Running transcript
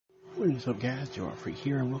What is up, guys? Joe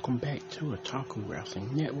here, and welcome back to Otaku Wrestling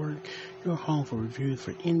Network, your home for reviews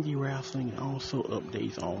for indie wrestling and also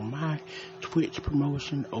updates on my Twitch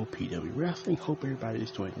promotion, OPW Wrestling. Hope everybody is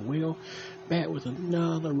doing well. Back with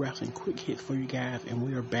another wrestling quick hit for you guys, and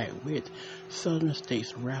we are back with Southern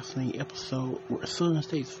States Wrestling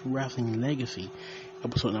Legacy,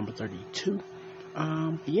 episode number 32.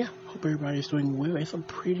 Hope everybody is doing well. It's a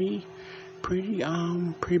pretty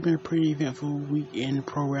eventful week in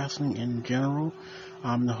pro wrestling in general.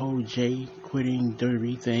 The whole Jay quitting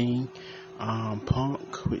WWE thing,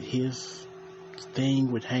 Punk with his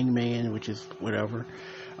thing with Hangman, which is whatever.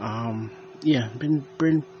 Been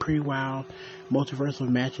pretty wild. Multiversal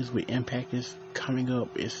matches with Impact is coming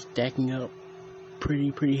up, is stacking up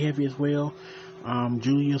pretty heavy as well.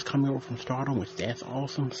 Julia's coming over from Stardom, which that's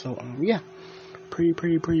awesome. So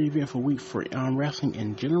pretty eventful week for wrestling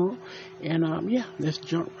in general. And let's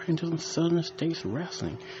jump right into some Southern States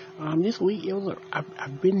wrestling. This week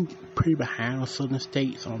I've been pretty behind on Southern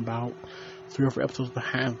States. I'm about 3 or 4 episodes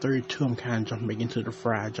behind. 32 I'm kind of jumping into the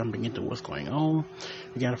fry, jumping into what's going on.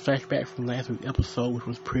 We got a flashback from last week's episode, which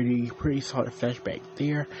was pretty solid flashback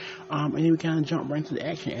there. And then we kind of jump right into the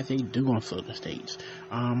action as they do on Southern States.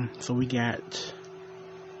 So we got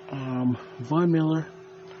Von Miller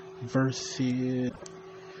versus,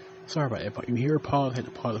 sorry about that, you hear a pause, had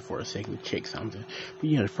to pause it for a second to check something. But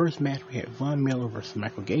the first match we had Von Miller versus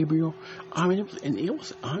Michael Gabriel. It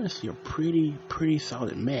was honestly a pretty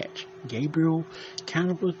solid match. Gabriel,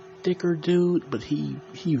 kind of a thicker dude, but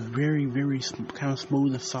he's very kind of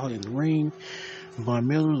smooth and solid in the ring. Von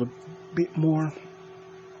Miller was a bit more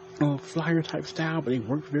flyer type style, but they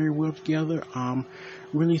worked very well together.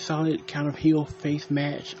 Really solid kind of heel face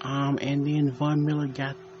match. And then Von Miller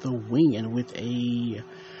got the win with a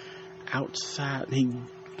outside. He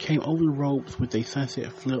came over the ropes with a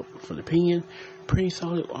sunset flip for the pin. Pretty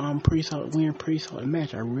solid win, pretty solid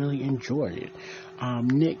match. I really enjoyed it.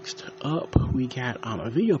 Next up, we got a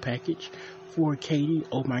video package for Katie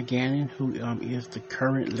O'Maganon, who is the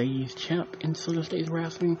current ladies champ in Southern States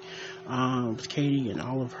Wrestling. Katie and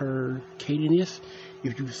all of her Katiness.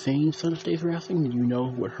 If you've seen Southern States Wrestling, then you know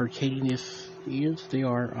what her Katiness is. They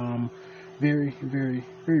are very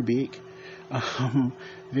big,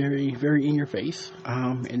 very in your face,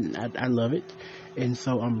 and I love it. And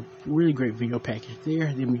so really great video package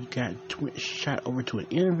there. Then we got shot over to an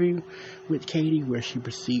interview with Katie where she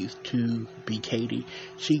proceeds to be Katie.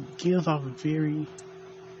 She gives me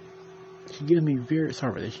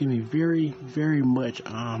very much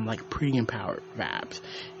like Pretty Empowered vibes.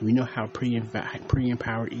 And we know how Pretty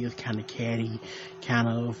Empowered is, kind of catty, kind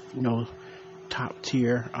of top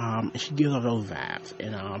tier. She gives off those vibes.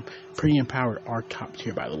 And Pretty Empowered are top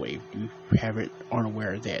tier, by the way. If you haven't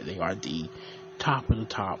unaware of that, they are the top of the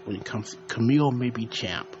top when it comes to Camille. May be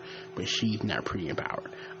champ, but she's not Pretty Empowered.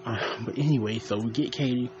 But anyway, so we get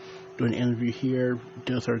Katie doing an interview here,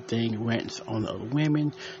 does her thing, rants on the other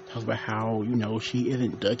women, talks about how she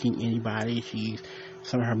isn't ducking anybody.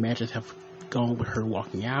 Some of her matches have gone with her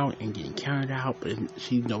walking out and getting counted out, but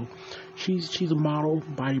she's a model,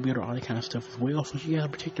 bodybuilder, all that kind of stuff as well, so she has to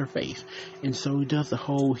protect her face. And so he does the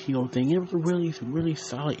whole heel thing. It was a really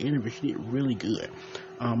solid interview. She did really good.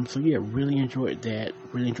 Really enjoyed that.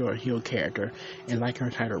 Really enjoyed her heel character and like her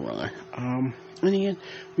title run. And then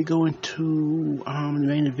we go into the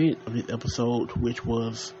main event of this episode, which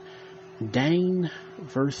was Dane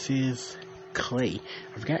versus Clay.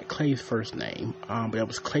 I forgot Clay's first name,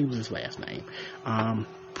 but Clay was his last name.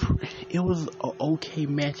 It was an okay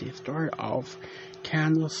match. It started off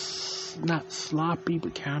kind of not sloppy,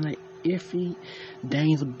 but kind of iffy.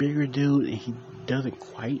 Dane's a bigger dude, and he doesn't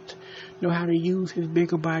quite know how to use his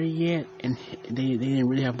bigger body yet, and they didn't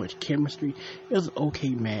really have much chemistry. It was an okay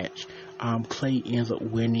match. Clay ends up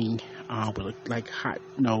winning with a hot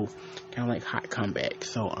comeback.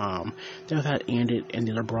 So that was how it ended, and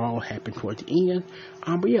then a brawl happened towards the end.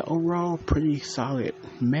 Overall, pretty solid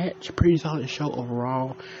match, pretty solid show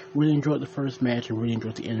overall. Really enjoyed the first match and really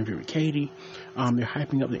enjoyed the interview with Katie. They're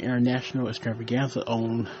hyping up the International Extravaganza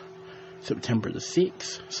on September the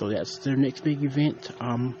 6th, so that's their next big event.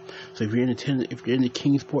 So if you're in the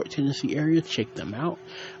Kingsport, Tennessee area, check them out.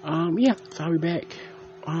 So I'll be back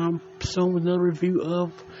soon with another review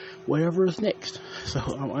of whatever is next. So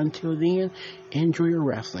until then, enjoy your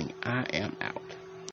wrestling. I am out.